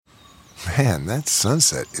Man, that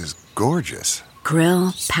sunset is gorgeous.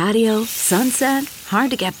 Grill, patio, sunset.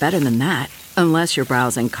 Hard to get better than that. Unless you're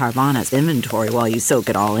browsing Carvana's inventory while you soak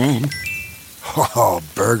it all in. Oh,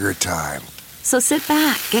 burger time. So sit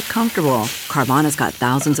back, get comfortable. Carvana's got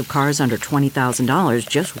thousands of cars under $20,000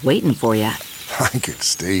 just waiting for you. I could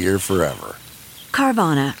stay here forever.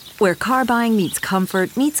 Carvana, where car buying meets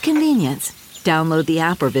comfort meets convenience. Download the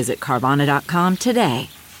app or visit Carvana.com today.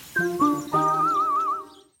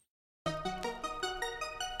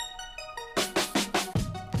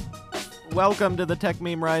 Welcome to the Tech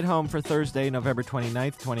Meme Ride Home for Thursday, November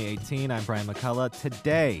 29th, 2018. I'm Brian McCullough.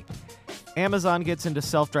 Today, Amazon gets into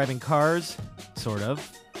self-driving cars, sort of.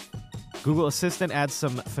 Google Assistant adds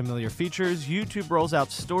some familiar features. YouTube rolls out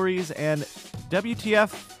stories, and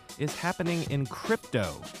WTF is happening in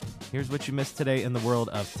crypto. Here's what you missed today in the world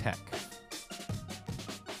of tech.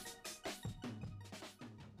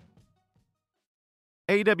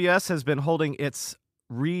 AWS has been holding its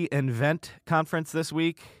reInvent conference this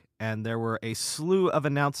week, and there were a slew of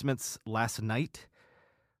announcements last night.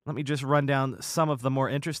 Let me just run down some of the more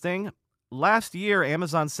interesting. Last year,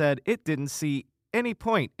 Amazon said it didn't see any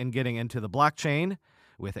point in getting into the blockchain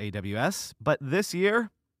with AWS, but this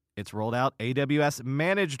year, it's rolled out AWS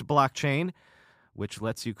Managed Blockchain, which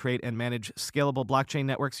lets you create and manage scalable blockchain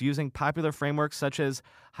networks using popular frameworks such as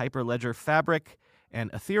Hyperledger Fabric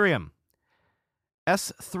and Ethereum.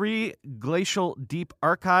 S3 Glacial Deep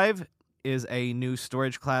Archive is a new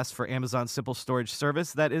storage class for Amazon's Simple Storage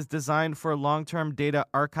service that is designed for long-term data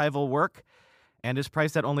archival work and is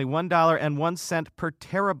priced at only $1.01 per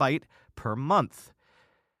terabyte per month.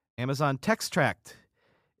 Amazon TextTract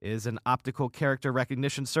is an optical character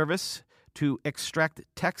recognition service to extract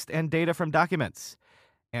text and data from documents.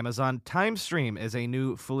 Amazon TimeStream is a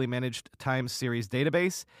new fully managed time series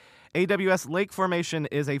database. AWS Lake Formation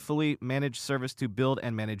is a fully managed service to build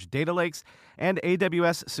and manage data lakes, and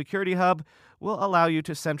AWS Security Hub will allow you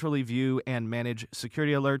to centrally view and manage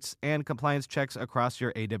security alerts and compliance checks across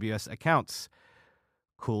your AWS accounts.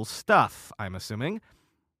 Cool stuff, I'm assuming.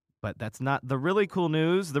 But that's not the really cool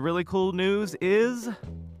news. The really cool news is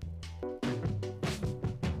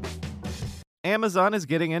Amazon is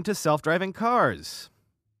getting into self-driving cars.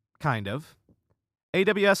 Kind of.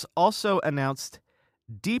 AWS also announced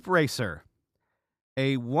Deep Racer,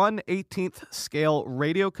 a 1/18th scale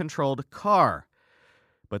radio-controlled car.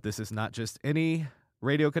 But this is not just any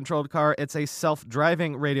radio-controlled car, it's a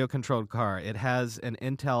self-driving radio-controlled car. It has an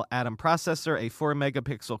Intel Atom processor, a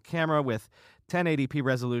 4-megapixel camera with 1080p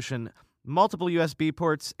resolution, multiple USB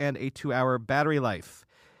ports, and a 2-hour battery life.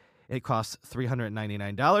 It costs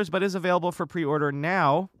 $399, but is available for pre-order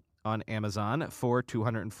now on Amazon for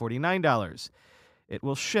 $249. It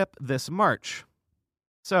will ship this March.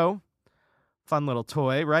 So, fun little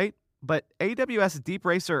toy, right? But AWS Deep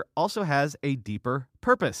Racer also has a deeper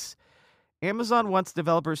purpose. Amazon wants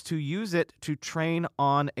developers to use it to train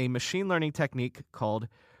on a machine learning technique called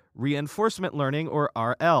reinforcement learning, or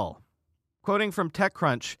RL. Quoting from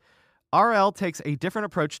TechCrunch, RL takes a different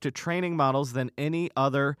approach to training models than any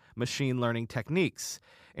other machine learning techniques,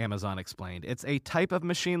 Amazon explained. It's a type of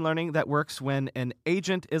machine learning that works when an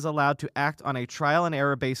agent is allowed to act on a trial and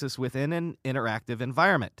error basis within an interactive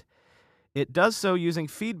environment. It does so using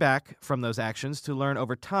feedback from those actions to learn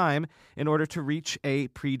over time in order to reach a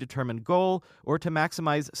predetermined goal or to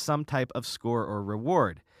maximize some type of score or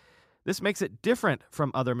reward. This makes it different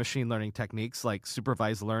from other machine learning techniques like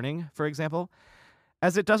supervised learning, for example,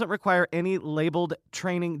 as it doesn't require any labeled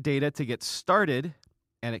training data to get started,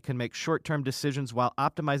 and it can make short-term decisions while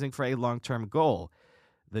optimizing for a long-term goal.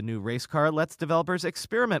 The new race car lets developers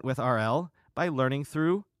experiment with RL by learning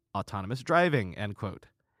through autonomous driving, end quote.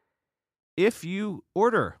 If you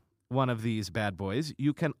order one of these bad boys,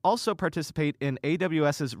 you can also participate in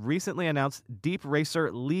AWS's recently announced Deep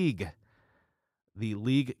Racer League. The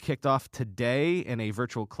league kicked off today in a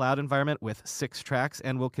virtual cloud environment with 6 tracks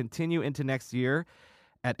and will continue into next year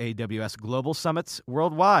at AWS Global Summits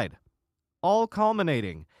worldwide, all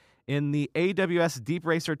culminating in the AWS Deep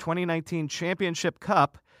Racer 2019 Championship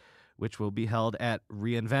Cup, which will be held at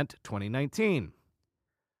reInvent 2019.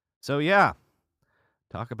 So yeah,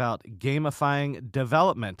 talk about gamifying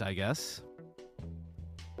development, I guess.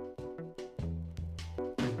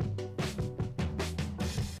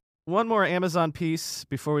 One more Amazon piece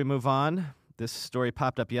before we move on. This story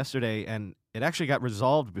popped up yesterday, and it actually got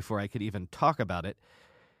resolved before I could even talk about it.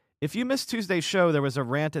 If you missed Tuesday's show, there was a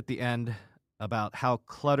rant at the end about how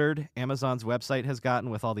cluttered Amazon's website has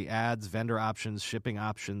gotten with all the ads, vendor options, shipping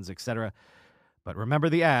options, etc. But remember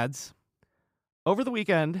the ads. Over the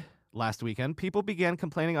weekend, last weekend, people began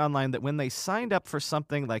complaining online that when they signed up for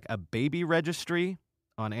something like a baby registry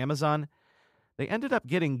on Amazon, they ended up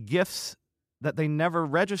getting gifts that they never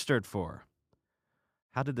registered for.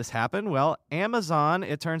 How did this happen? Well, Amazon,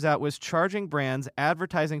 it turns out, was charging brands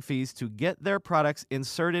advertising fees to get their products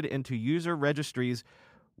inserted into user registries,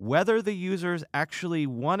 whether the users actually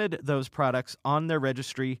wanted those products on their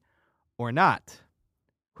registry or not.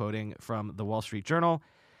 Quoting from the Wall Street Journal,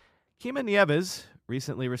 Kima Nieves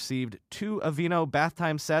recently received 2 Aveeno bath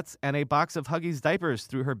time sets and a box of Huggies diapers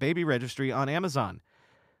through her baby registry on Amazon.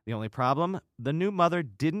 The only problem, the new mother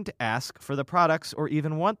didn't ask for the products or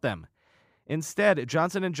even want them. Instead,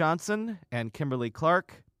 Johnson & Johnson and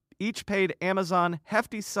Kimberly-Clark each paid Amazon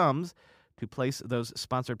hefty sums to place those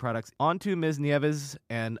sponsored products onto Ms. Nieves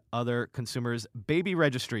and other consumers' baby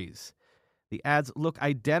registries. The ads look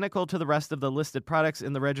identical to the rest of the listed products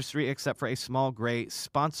in the registry except for a small gray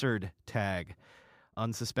sponsored tag.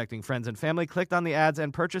 Unsuspecting friends and family clicked on the ads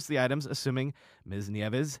and purchased the items, assuming Ms.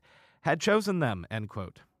 Nieves had chosen them, end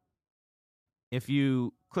quote. If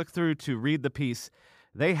you click through to read the piece,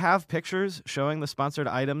 they have pictures showing the sponsored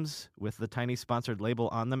items with the tiny sponsored label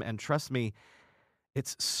on them, and trust me,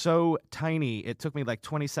 it's so tiny. It took me like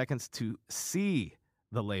 20 seconds to see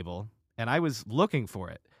the label, and I was looking for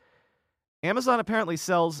it. Amazon apparently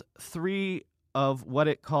sells 3 of what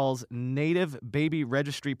it calls native baby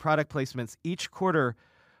registry product placements each quarter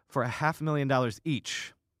for $500,000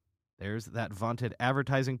 each. There's that vaunted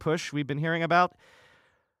advertising push we've been hearing about.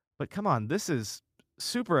 But come on, this is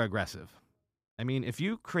super aggressive. I mean, if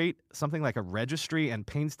you create something like a registry and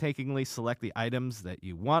painstakingly select the items that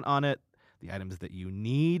you want on it, the items that you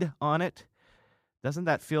need on it, doesn't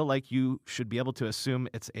that feel like you should be able to assume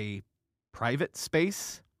it's a private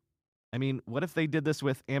space? I mean, what if they did this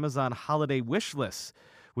with Amazon holiday wish lists?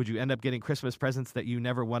 Would you end up getting Christmas presents that you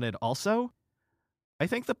never wanted also? I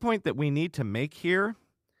think the point that we need to make here,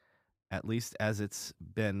 at least as it's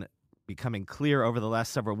been becoming clear over the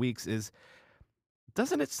last several weeks, is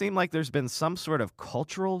doesn't it seem like there's been some sort of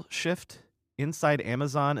cultural shift inside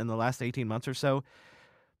Amazon in the last 18 months or so?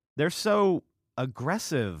 They're so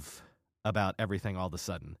aggressive about everything all of a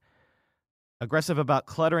sudden. Aggressive about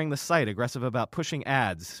cluttering the site, aggressive about pushing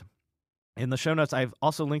ads. In the show notes, I've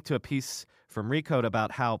also linked to a piece from Recode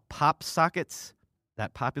about how pop sockets,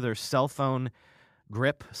 that popular cell phone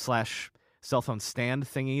grip / cell phone stand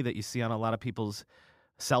thingy that you see on a lot of people's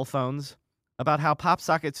cell phones, about how pop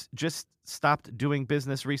sockets just stopped doing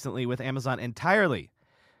business recently with Amazon entirely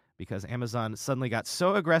because Amazon suddenly got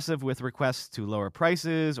so aggressive with requests to lower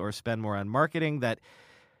prices or spend more on marketing that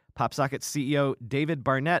PopSocket's CEO David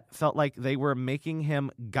Barnett felt like they were making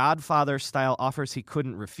him Godfather-style offers he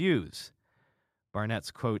couldn't refuse.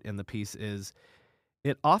 Barnett's quote in the piece is,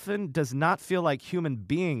 "It often does not feel like human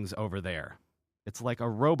beings over there. It's like a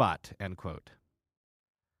robot," end quote.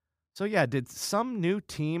 So yeah, did some new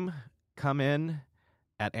team come in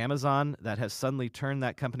at Amazon that has suddenly turned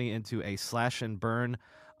that company into a slash-and-burn,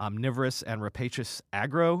 omnivorous and rapacious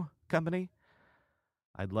agro company?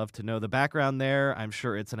 I'd love to know the background there. I'm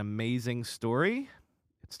sure it's an amazing story.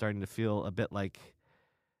 It's starting to feel a bit like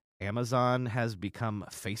Amazon has become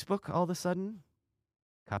Facebook all of a sudden,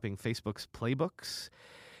 copying Facebook's playbooks.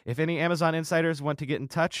 If any Amazon insiders want to get in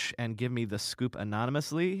touch and give me the scoop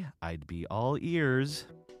anonymously, I'd be all ears.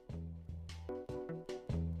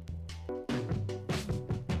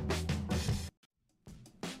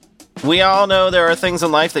 We all know there are things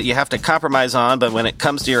in life that you have to compromise on, but when it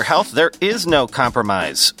comes to your health, there is no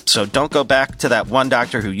compromise. So don't go back to that one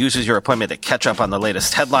doctor who uses your appointment to catch up on the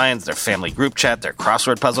latest headlines, their family group chat, their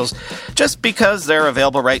crossword puzzles, just because they're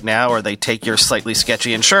available right now or they take your slightly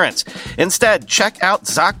sketchy insurance. Instead, check out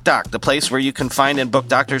ZocDoc, the place where you can find and book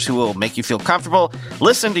doctors who will make you feel comfortable,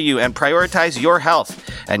 listen to you, and prioritize your health.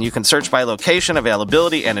 And you can search by location,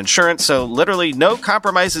 availability, and insurance, so literally no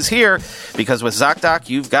compromises here, because with ZocDoc,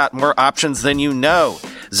 you've got more options than you know.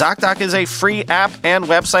 ZocDoc is a free app and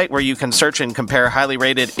website where you can search and compare highly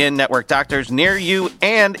rated in-network doctors near you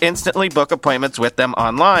and instantly book appointments with them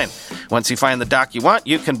online. Once you find the doc you want,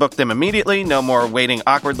 you can book them immediately. No more waiting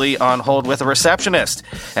awkwardly on hold with a receptionist.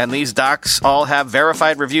 And these docs all have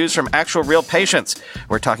verified reviews from actual real patients.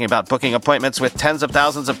 We're talking about booking appointments with tens of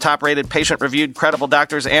thousands of top-rated, patient-reviewed, credible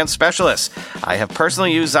doctors and specialists. I have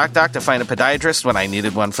personally used ZocDoc to find a podiatrist when I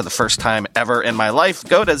needed one for the first time ever in my life.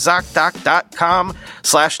 Go to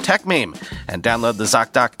ZocDoc.com/TechMeme and download the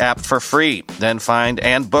ZocDoc app for free. Then find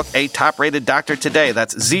and book a top-rated doctor today.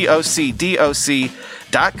 That's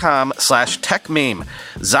ZocDoc.com/TechMeme.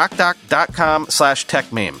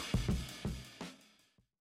 ZocDoc.com/TechMeme.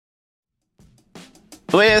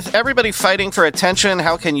 With everybody fighting for attention,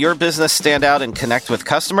 how can your business stand out and connect with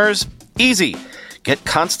customers? Easy. Get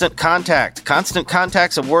Constant Contact. Constant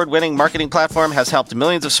Contact's award-winning marketing platform has helped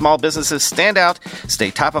millions of small businesses stand out,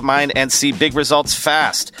 stay top of mind, and see big results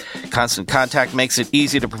fast. Constant Contact makes it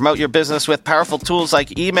easy to promote your business with powerful tools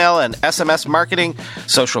like email and SMS marketing,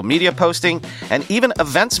 social media posting, and even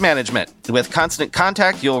events management. With Constant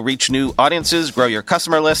Contact, you'll reach new audiences, grow your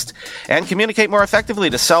customer list, and communicate more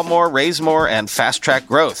effectively to sell more, raise more, and fast-track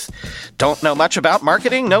growth. Don't know much about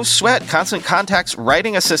marketing? No sweat. Constant Contact's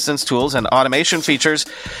writing assistance tools and automation features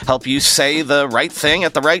help you say the right thing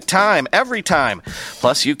at the right time, every time.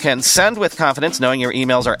 Plus, you can send with confidence knowing your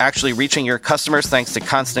emails are actually reaching your customers thanks to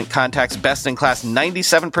Constant Contact's best-in-class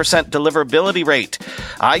 97% deliverability rate.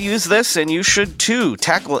 I use this, and you should too.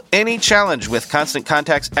 Tackle any challenge with Constant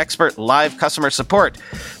Contact's expert live customer support.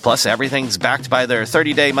 Plus, everything's backed by their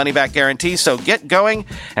 30-day money-back guarantee, so get going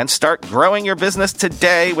and start growing your business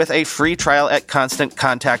today with a free trial at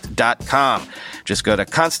ConstantContact.com. Just go to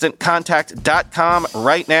ConstantContact.com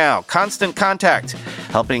right now. Constant Contact,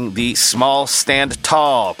 helping the small stand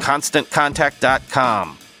tall.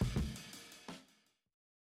 ConstantContact.com.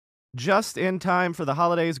 Just in time for the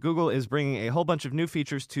holidays, Google is bringing a whole bunch of new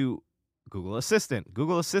features to Google Assistant.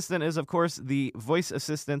 Google Assistant is, of course, the voice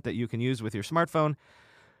assistant that you can use with your smartphone,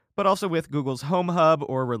 but also with Google's Home Hub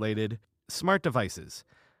or related smart devices.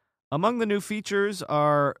 Among the new features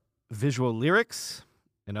are visual lyrics.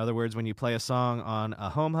 In other words, when you play a song on a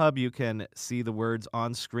Home Hub, you can see the words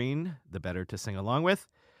on screen, the better to sing along with.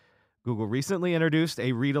 Google recently introduced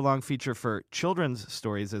a read-along feature for children's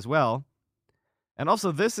stories as well. And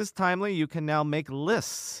also, this is timely. You can now make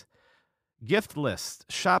lists, gift lists,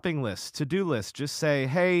 shopping lists, to-do lists. Just say,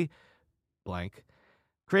 hey, blank,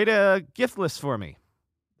 create a gift list for me.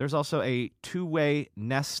 There's also a two-way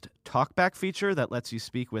Nest talkback feature that lets you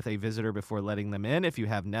speak with a visitor before letting them in if you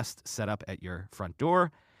have Nest set up at your front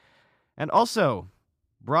door. And also,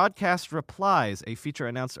 broadcast replies, a feature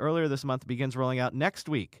announced earlier this month, begins rolling out next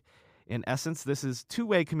week. In essence, this is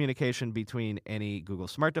two-way communication between any Google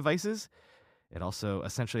smart devices. It also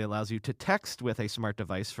essentially allows you to text with a smart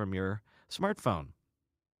device from your smartphone.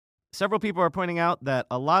 Several people are pointing out that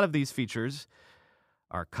a lot of these features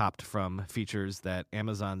are copped from features that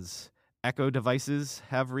Amazon's Echo devices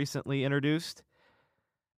have recently introduced.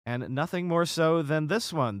 And nothing more so than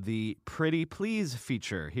this one, the Pretty Please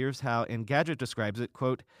feature. Here's how Engadget describes it,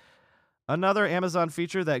 quote, "Another Amazon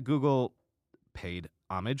feature that Google paid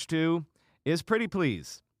homage to is Pretty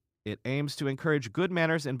Please. It aims to encourage good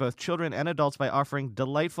manners in both children and adults by offering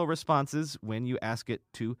delightful responses when you ask it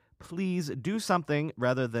to please do something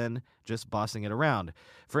rather than just bossing it around.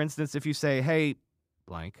 For instance, if you say, hey,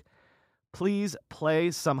 blank, please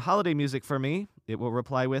play some holiday music for me, it will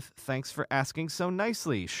reply with, thanks for asking so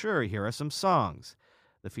nicely. Sure, here are some songs.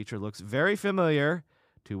 The feature looks very familiar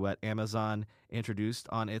to what Amazon introduced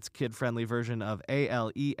on its kid-friendly version of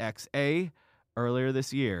Alexa earlier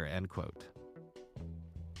this year, end quote.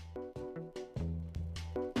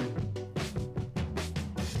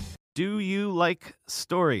 Do you like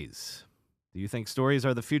stories? Do you think stories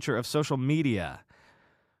are the future of social media?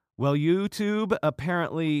 Well, YouTube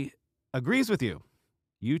apparently agrees with you.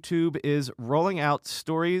 YouTube is rolling out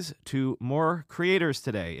stories to more creators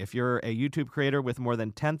today. If you're a YouTube creator with more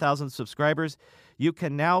than 10,000 subscribers, you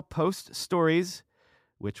can now post stories,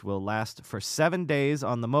 which will last for 7 days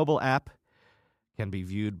on the mobile app, can be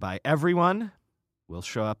viewed by everyone, will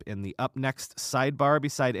show up in the up next sidebar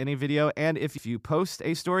beside any video, and if you post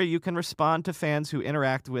a story, you can respond to fans who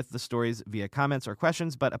interact with the stories via comments or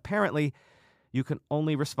questions, but apparently you can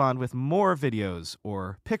only respond with more videos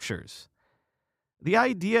or pictures. The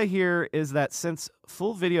idea here is that since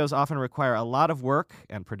full videos often require a lot of work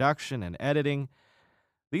and production and editing,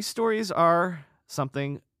 these stories are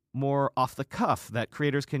something more off the cuff that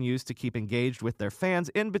creators can use to keep engaged with their fans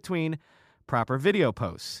in between proper video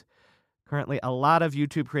posts. Currently, a lot of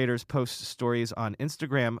YouTube creators post stories on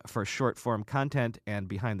Instagram for short-form content and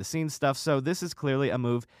behind-the-scenes stuff, so this is clearly a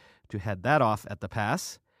move to head that off at the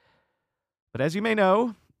pass. But as you may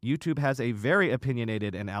know, YouTube has a very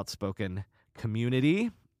opinionated and outspoken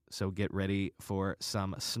community, so get ready for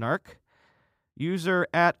some snark. User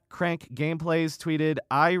 @CrankGameplays tweeted,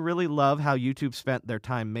 I really love how YouTube spent their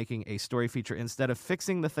time making a story feature instead of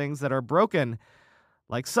fixing the things that are broken,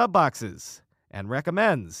 like sub boxes and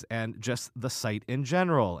recommends, and just the site in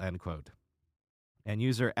general, end quote. And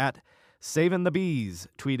user @SavingTheBees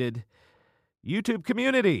tweeted, YouTube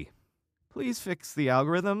community, please fix the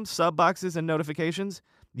algorithm, sub boxes, and notifications.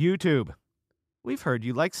 YouTube, we've heard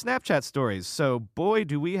you like Snapchat stories, so boy,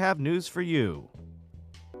 do we have news for you.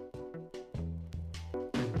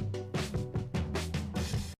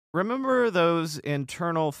 Remember those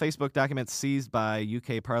internal Facebook documents seized by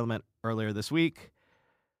UK Parliament earlier this week?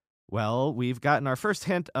 Well, we've gotten our first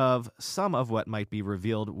hint of some of what might be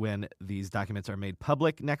revealed when these documents are made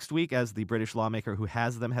public next week, as the British lawmaker who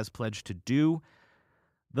has them has pledged to do.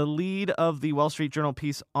 The lead of the Wall Street Journal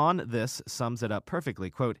piece on this sums it up perfectly.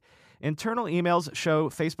 Quote, internal emails show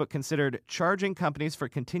Facebook considered charging companies for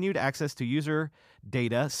continued access to user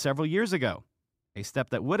data several years ago, a step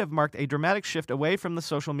that would have marked a dramatic shift away from the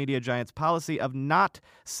social media giant's policy of not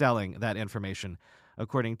selling that information,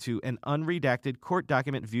 according to an unredacted court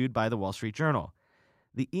document viewed by the Wall Street Journal.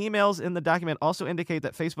 The emails in the document also indicate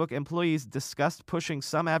that Facebook employees discussed pushing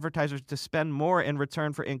some advertisers to spend more in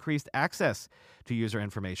return for increased access to user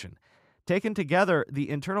information. Taken together, the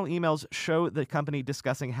internal emails show the company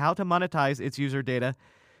discussing how to monetize its user data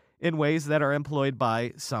in ways that are employed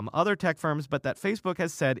by some other tech firms, but that Facebook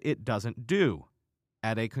has said it doesn't do.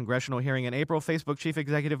 At a congressional hearing in April, Facebook chief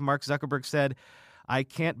executive Mark Zuckerberg said, "I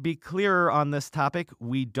can't be clearer on this topic.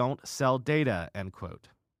 We don't sell data," end quote.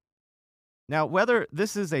 Now, whether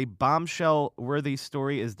this is a bombshell-worthy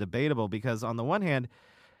story is debatable because, on the one hand,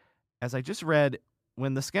 as I just read,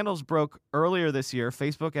 when the scandals broke earlier this year,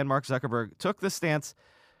 Facebook and Mark Zuckerberg took the stance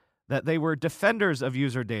that they were defenders of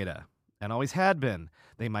user data and always had been.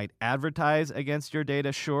 They might advertise against your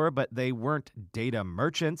data, sure, but they weren't data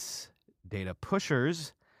merchants, data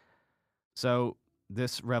pushers. So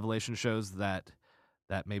this revelation shows that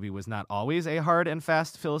maybe was not always a hard and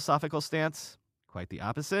fast philosophical stance. Quite the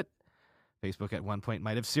opposite. Facebook at one point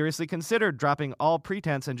might have seriously considered dropping all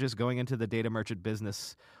pretense and just going into the data merchant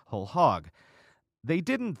business whole hog. They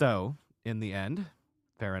didn't, though, in the end.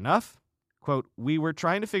 Fair enough. Quote, "We were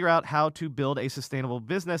trying to figure out how to build a sustainable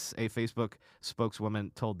business," a Facebook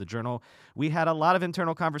spokeswoman told the Journal. "We had a lot of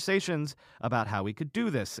internal conversations about how we could do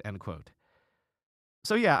this," end quote.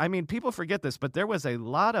 So yeah, I mean, people forget this, but there was a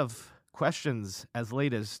lot of questions as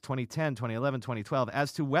late as 2010, 2011, 2012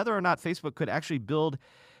 as to whether or not Facebook could actually build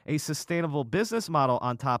a sustainable business model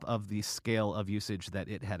on top of the scale of usage that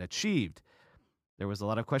it had achieved. There was a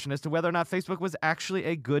lot of question as to whether or not Facebook was actually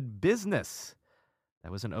a good business.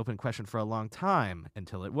 That was an open question for a long time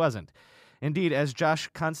until it wasn't. Indeed, as Josh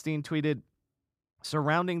Constine tweeted,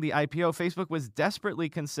 surrounding the IPO, Facebook was desperately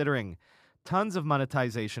considering tons of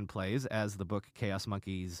monetization plays, as the book Chaos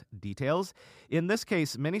Monkeys details. In this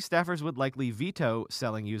case, many staffers would likely veto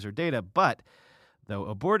selling user data, but though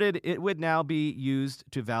aborted, it would now be used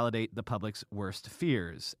to validate the public's worst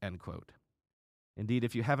fears, end quote. Indeed,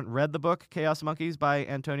 if you haven't read the book Chaos Monkeys by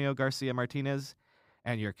Antonio Garcia Martinez,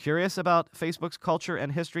 and you're curious about Facebook's culture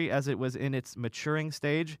and history as it was in its maturing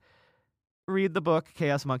stage, read the book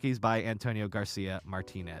Chaos Monkeys by Antonio Garcia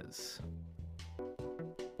Martinez.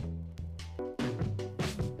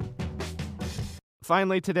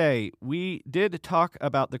 Finally today, we did talk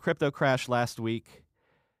about the crypto crash last week,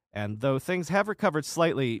 and though things have recovered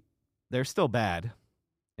slightly, they're still bad.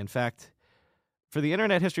 In fact, for the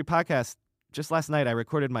Internet History Podcast, just last night I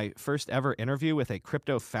recorded my first ever interview with a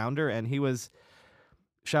crypto founder, and he was,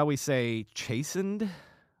 shall we say, chastened,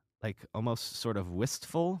 like almost sort of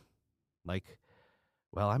wistful, like,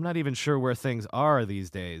 well, I'm not even sure where things are these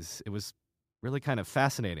days. It was really kind of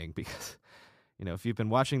fascinating because, if you've been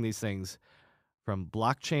watching these things, from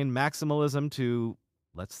blockchain maximalism to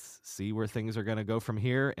let's see where things are going to go from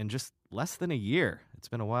here in just less than a year. It's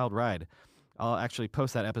been a wild ride. I'll actually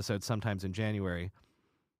post that episode sometimes in January,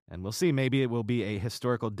 and we'll see. Maybe it will be a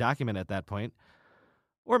historical document at that point,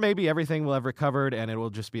 or maybe everything will have recovered and it will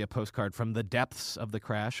just be a postcard from the depths of the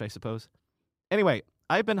crash, I suppose. Anyway,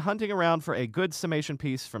 I've been hunting around for a good summation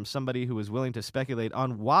piece from somebody who is willing to speculate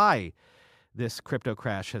on why this crypto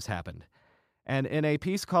crash has happened. And in a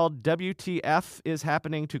piece called WTF is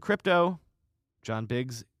Happening to Crypto, John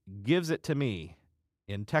Biggs gives it to me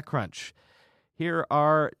in TechCrunch. Here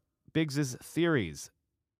are Biggs's theories.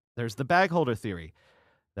 There's the bag holder theory,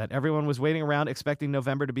 that everyone was waiting around expecting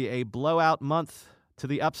November to be a blowout month to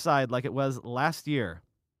the upside like it was last year.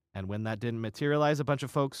 And when that didn't materialize, a bunch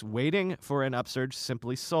of folks waiting for an upsurge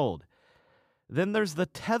simply sold. Then there's the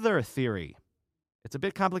Tether theory. It's a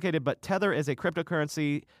bit complicated, but Tether is a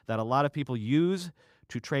cryptocurrency that a lot of people use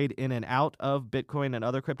to trade in and out of Bitcoin and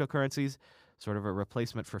other cryptocurrencies, sort of a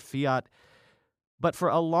replacement for fiat. But for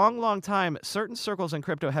a long, long time, certain circles in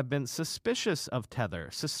crypto have been suspicious of Tether,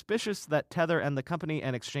 suspicious that Tether and the company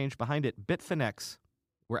and exchange behind it, Bitfinex,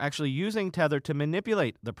 were actually using Tether to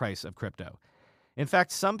manipulate the price of crypto. In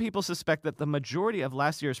fact, some people suspect that the majority of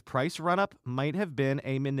last year's price run-up might have been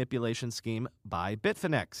a manipulation scheme by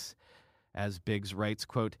Bitfinex. As Biggs writes,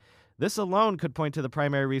 quote, "This alone could point to the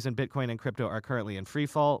primary reason Bitcoin and crypto are currently in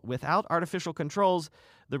freefall. Without artificial controls,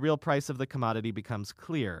 the real price of the commodity becomes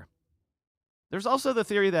clear." There's also the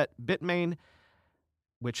theory that Bitmain,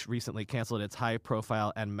 which recently canceled its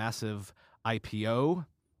high-profile and massive IPO,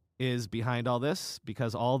 is behind all this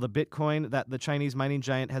because all the Bitcoin that the Chinese mining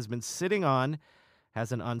giant has been sitting on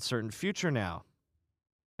has an uncertain future now.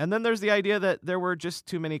 And then there's the idea that there were just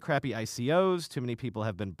too many crappy ICOs, too many people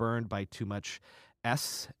have been burned by too much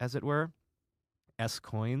S, as it were, S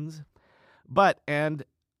coins. And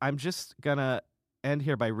I'm just going to end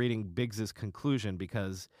here by reading Biggs's conclusion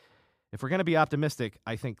because if we're going to be optimistic,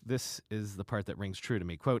 I think this is the part that rings true to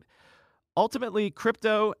me. Quote, ultimately,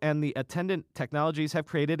 crypto and the attendant technologies have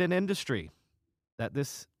created an industry. That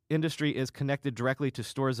this industry is connected directly to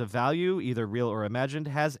stores of value, either real or imagined,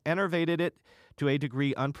 has enervated it to a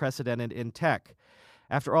degree unprecedented in tech.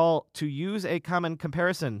 After all, to use a common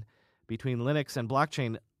comparison between Linux and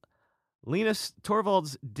blockchain, Linus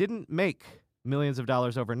Torvalds didn't make millions of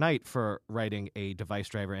dollars overnight for writing a device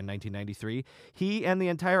driver in 1993. He and the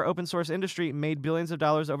entire open source industry made billions of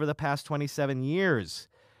dollars over the past 27 years.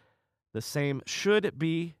 The same should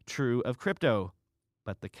be true of crypto,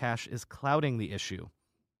 but the cash is clouding the issue.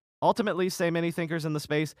 Ultimately, say many thinkers in the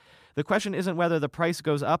space, the question isn't whether the price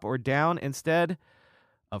goes up or down. Instead,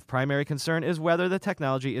 of primary concern is whether the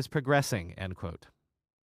technology is progressing, end quote.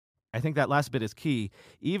 I think that last bit is key.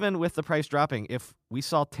 Even with the price dropping, if we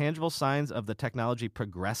saw tangible signs of the technology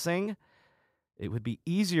progressing, it would be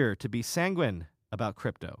easier to be sanguine about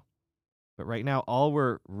crypto. But right now, all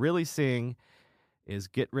we're really seeing is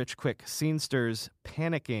get-rich-quick scenesters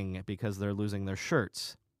panicking because they're losing their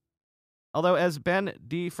shirts. Although, as Ben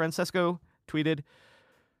DiFrancesco tweeted,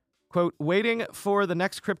 quote, waiting for the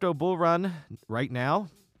next crypto bull run right now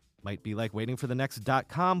might be like waiting for the next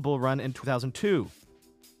 .com bull run in 2002.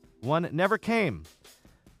 One never came.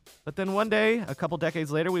 But then one day, a couple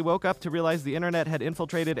decades later, we woke up to realize the internet had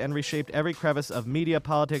infiltrated and reshaped every crevice of media,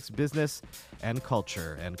 politics, business, and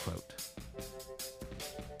culture, end quote.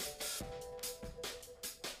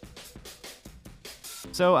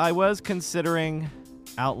 So I was considering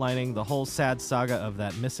outlining the whole sad saga of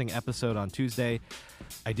that missing episode on Tuesday.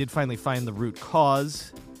 I did finally find the root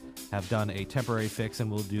cause, have done a temporary fix,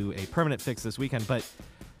 and will do a permanent fix this weekend. But,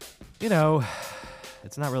 you know,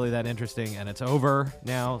 it's not really that interesting, and it's over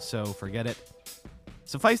now, so forget it.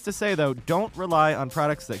 Suffice to say, though, don't rely on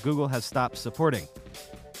products that Google has stopped supporting.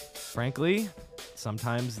 Frankly,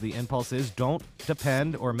 sometimes the impulse is don't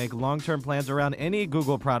depend or make long-term plans around any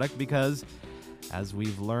Google product because, as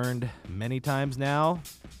we've learned many times now,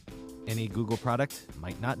 any Google product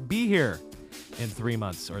might not be here in 3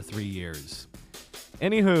 months or 3 years.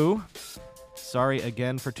 Anywho, sorry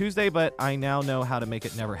again for Tuesday, but I now know how to make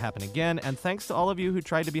it never happen again. And thanks to all of you who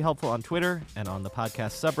tried to be helpful on Twitter and on the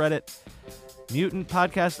podcast subreddit. Mutant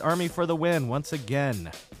Podcast Army for the win once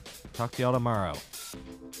again. Talk to y'all tomorrow.